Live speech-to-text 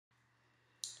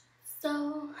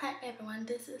Hi everyone,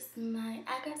 this is my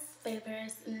August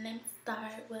favorites, and let me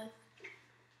start with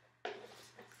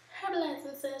Herbal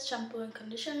Essences shampoo and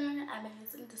conditioner. I've been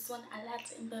using this one a lot,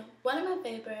 but one of my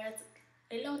favorites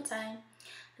a long time.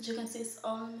 As you can see, it's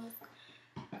almost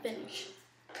finished.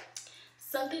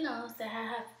 Something else that I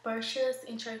have purchased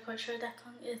in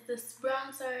cherryculture.com is this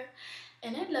bronzer,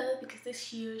 and I love it because it's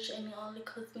huge and it only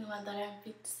cost me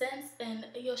 $1.50. And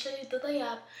usually the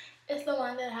app is the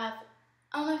one that I have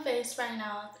on my face right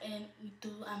now, and it do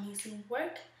amazing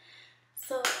work.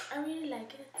 So I really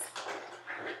like it.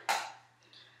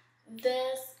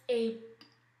 There's a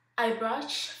eye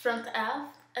brush from the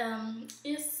elf.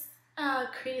 It's a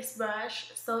crease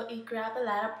brush, so it grabs a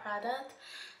lot of product.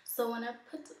 So when I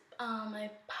put my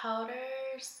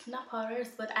powders, not powders,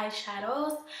 but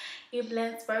eyeshadows, it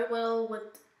blends very well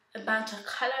with a bunch of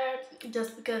color,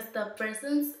 just because the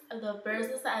bristles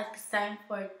are designed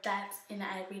for that, and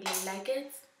I really like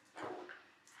it.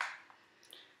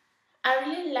 I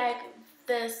really like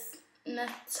this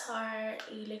Nectar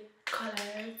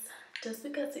colors, just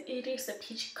because it is a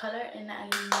peachy color, and I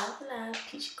love a lot of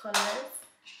peachy colors.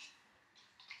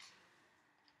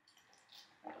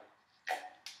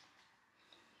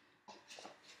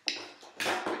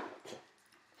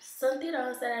 Something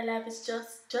else that I love is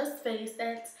Just Face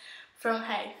It from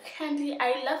High Candy.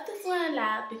 I love this one a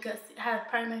lot because it has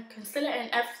primer, concealer,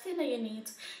 and everything that you need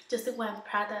just in one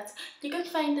product. You can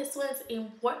find this ones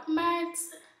in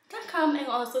Walmart.com and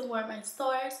also in Walmart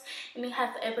stores, and it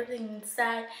has everything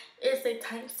inside. It's a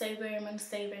time saver, money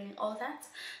saver, and all that.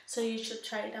 So you should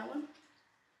try that one.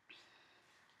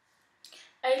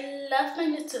 I love my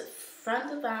Nude from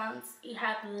the Vans. It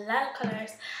has a lot of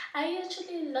colors. I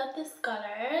actually love these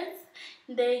colors.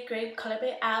 They grape color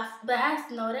payoff, but I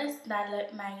have noticed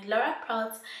that my Laura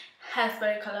products has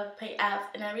very color payoff,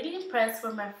 and I'm really impressed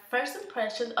for my first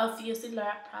impression of using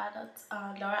Laura products.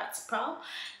 Laura's Pro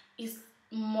is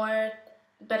more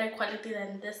better quality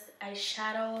than this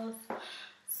eyeshadows.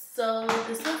 So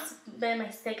this has been my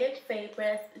second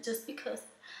favorite, just because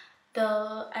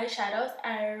the eyeshadows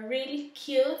are really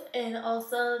cute, and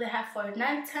also they have for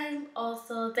nighttime,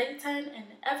 also daytime, and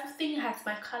everything has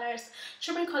my colors,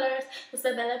 shimmer colors. It's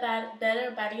a better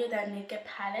value than makeup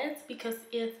palettes because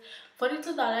it's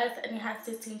 $42 and it has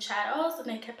 15 shadows.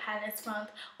 Makeup palettes from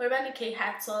Urban Decay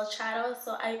has 12 shadows,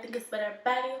 so I think it's better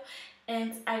value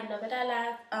and I love it a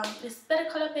lot. It's better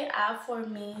color payoff for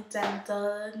me than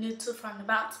the Nude from the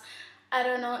Bounce. I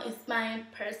don't know, it's my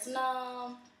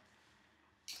personal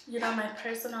my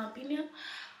personal opinion.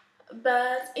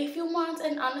 But if you want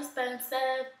an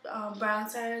inexpensive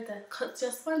bronzer that costs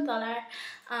just $1,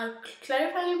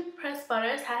 clarifying pressed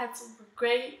butters has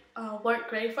worked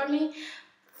great for me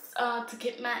to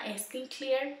keep my skin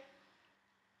clear.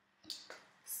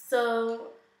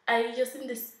 So I'm using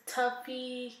this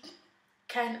toffee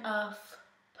kind of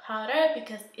powder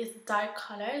because it's dark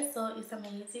color, so it's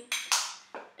amazing.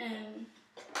 And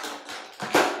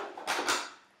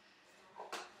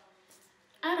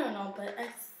I don't know, but I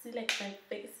see like my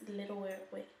face a little weird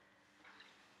way.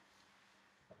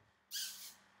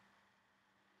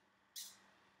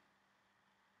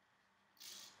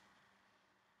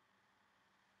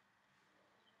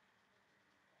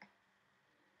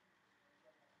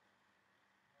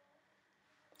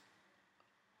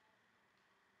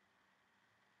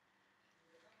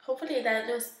 Hopefully that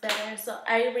looks better. So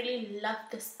I really love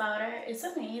this powder. It's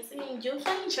amazing. You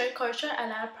can cherry culture a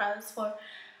lot of products for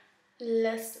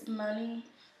less money.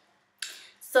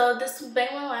 So this has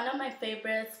been one of my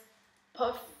favorites,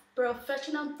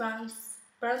 professional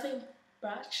bronzing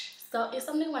brush. So it's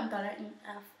only $1 in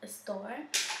a store.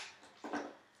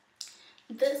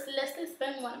 This list has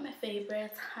been one of my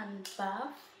favorites, Honey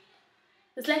Buff.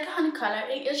 It's like a honey color.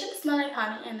 It usually smells like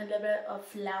honey and a little bit of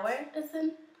flower,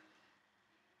 isn't?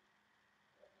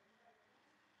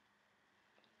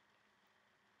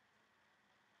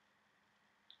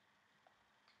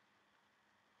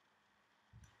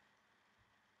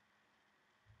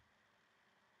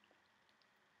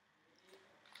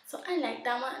 So I like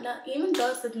that one. Even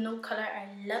though it's a new color, I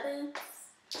love it.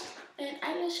 And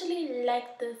I actually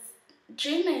like this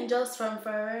Dream Angels from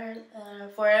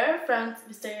Forever from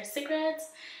Victoria's Secret.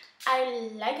 I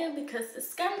like it because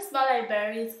it's kind of smell like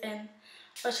berries, and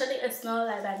actually it smells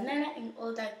like banana and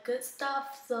all that good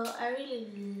stuff. So I really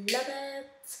love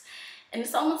it. And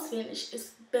it's almost finished.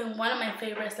 It's been one of my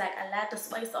favorites like a lot.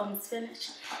 That's why it's almost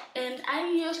finished. And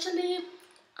I usually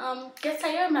get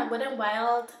tired of my Wet n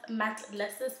Wild matte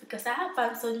glosses because I have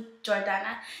found some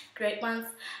Jordana great ones.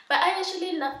 But I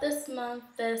actually love this month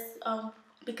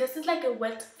because it's like a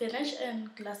wet finish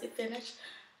and glossy finish.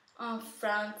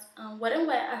 front wet and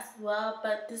wet as well,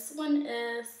 but this one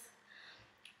is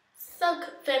silk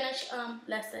finish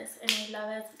lashes, and I love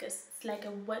it because it's like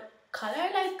a wet color,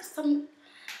 like some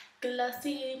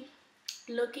glossy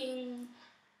looking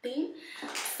thing.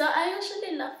 So I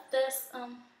actually love this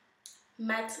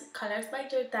matte colors by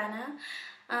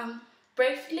Jordana.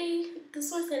 Briefly,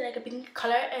 this one's like a pink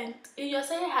color, and it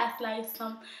also has like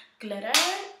some glitter,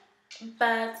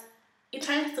 but it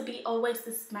turns to be always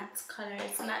this matte color.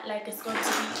 It's not like it's going to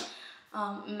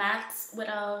be matte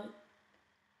without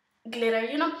glitter.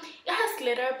 You know, it has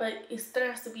glitter, but it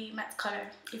turns to be matte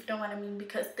color, if you know what I mean,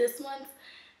 because this one's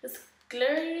this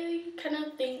glittery kind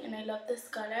of thing, and I love this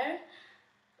color,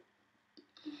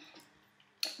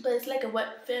 but it's like a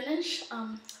wet finish.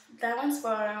 That one's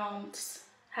for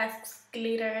has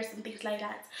glitters and things like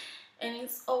that, and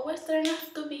it's always turned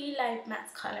out to be like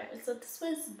matte color. So this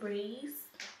one's Breeze.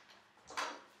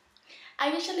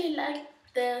 I usually like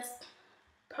this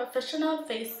professional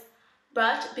face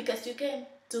brush because you can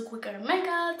do quicker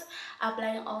makeup,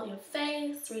 applying all your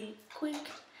face really quick.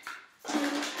 And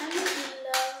I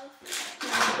love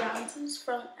my bronzers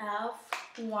from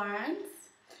e.l.f. ones,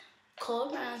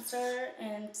 Cold Bronzer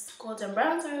and Golden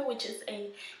Bronzer, which is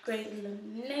a great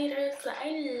illuminator. So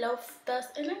I love this,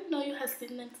 and I know you have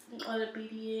seen it in other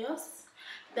videos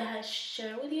that I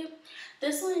share with you.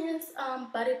 This one is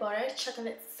Body Butter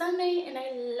Chocolate Sundae, and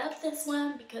I love this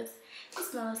one because it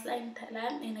smells like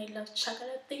Nutella, and I love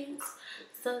chocolate things,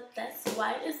 so that's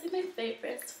why it's my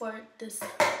favorites for this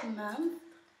month.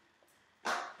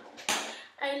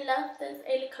 I love this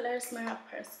LA Colors Mirror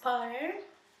Press Powder.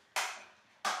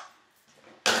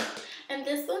 And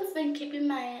this one's been keeping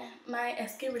my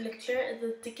skin really clear.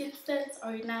 The Dickinson's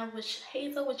Original Witch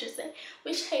Hazel, which is a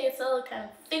witch hazel kind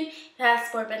of thing. It has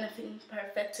pore benefiting,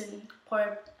 perfecting,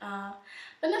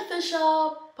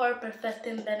 beneficial, pore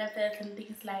perfecting benefits and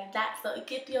things like that. So it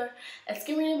keeps your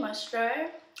skin really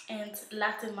moisture and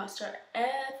lasting moisture,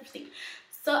 everything.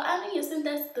 So I'm using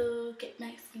this to get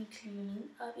my skin clean,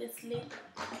 obviously.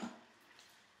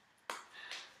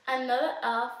 Another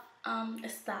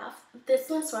stuff. This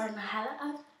one's for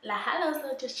La Hala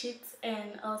also just cheeks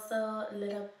and also a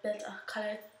little bit of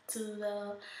color to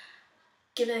the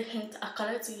give a hint of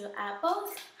color to your eyeballs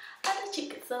and the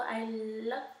cheek. So I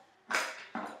love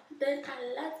this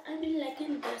a lot. I've been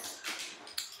liking this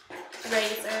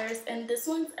razors, and this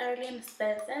one's early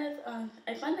inexpensive.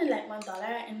 I found it like $1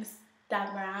 and it's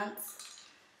that brands.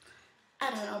 I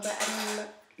don't know, but I'm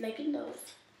liking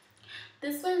those.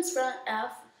 This one's from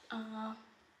e.l.f.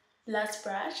 Blush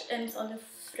brush, and it's only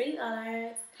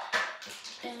 $3.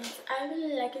 And I've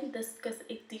been liking this because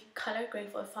it's the color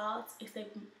Great for Falls. It's a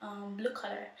blue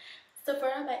color.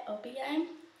 Sephora by OBI.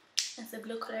 It's a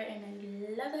blue color and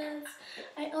I love it.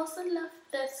 I also love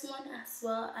this one as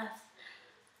well as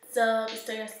the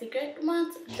Victoria's Secret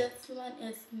one. This one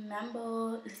is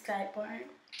Mambo Skyborn.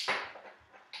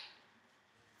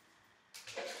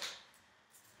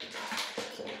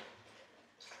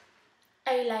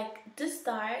 I like this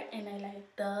star, and I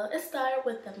like the star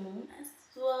with the moon as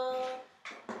well.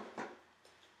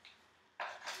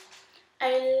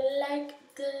 I like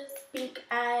this pink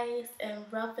eyes and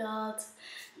ruffles.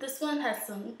 This one has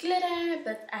some glitter,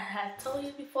 but I had told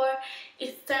you before,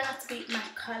 it turned out to be my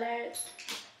colors.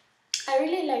 I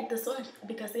really like this one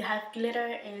because it has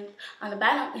glitter, and on the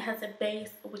bottom it has a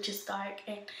base which is dark,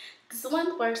 and this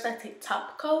one works as a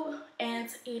top coat and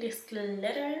it is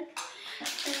glitter.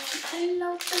 And I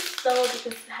love this though because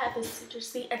it has a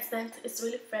citrusy scent. It's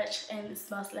really fresh and it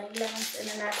smells like lemons and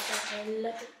I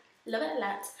love it a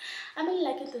lot. I've been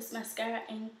liking this mascara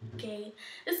NK.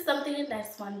 It's something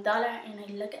that's $1 and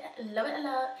I love it a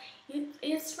lot.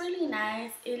 It's really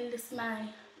nice. It leaves my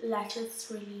lashes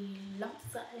really long,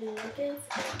 so I like it.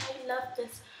 I love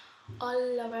this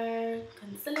all over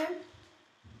concealer.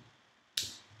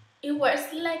 It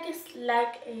works like it's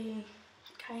like a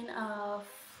kind of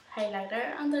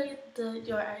highlighter under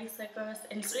your eye circles,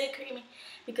 and it's really creamy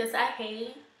because I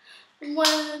hate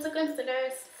when the concealer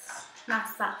is not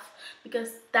soft because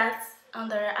that's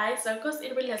under eye circles.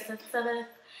 It really has sensitive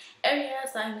areas,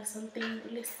 so I need something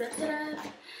really sensitive.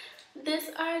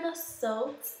 These are the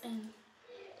soaps and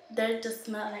they just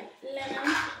smell like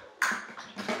lemon.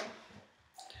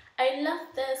 I love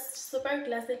this super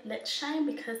glossy lip shine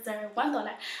because they're $1.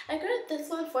 I got this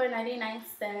one for 99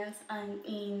 cents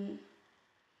in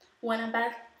when I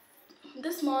bought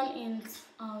this one in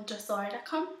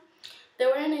justSephora.com. They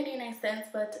were 99 cents,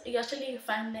 but usually you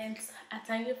find it at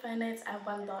time you find it at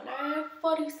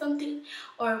 $1.40 something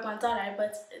or $1,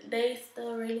 but they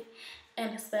still really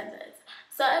inexpensive.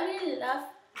 So I really love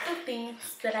the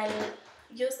things that I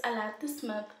use a lot this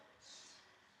month.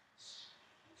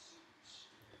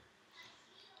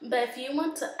 But if you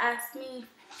want to ask me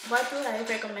what do I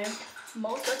recommend,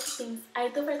 most of the things I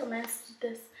do recommend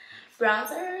this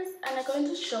bronzers, and I'm going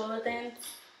to show them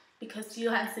because you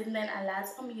have seen them a lot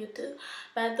on YouTube.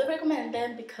 But I do recommend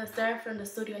them because they're from the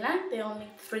studio line. They're only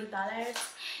 $3.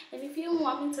 And if you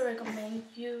want me to recommend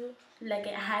you like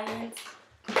a high-end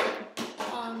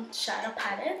shadow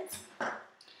palette,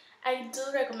 I do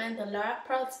recommend the Laura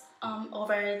products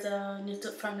over the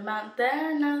Nude from the Mount.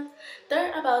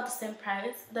 They're about the same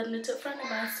price. The Nude from the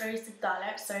Mount is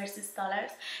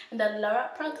 $36, and the Laura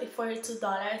product is $42.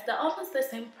 They're almost the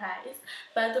same price,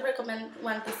 but I do recommend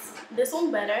this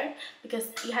one better because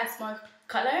it has more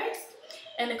colors,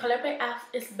 and the color payoff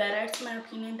is better to my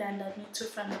opinion than the Nude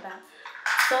from the Mount.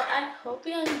 So I hope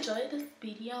you enjoyed this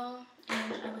video,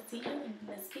 and I will see you in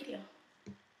the next video.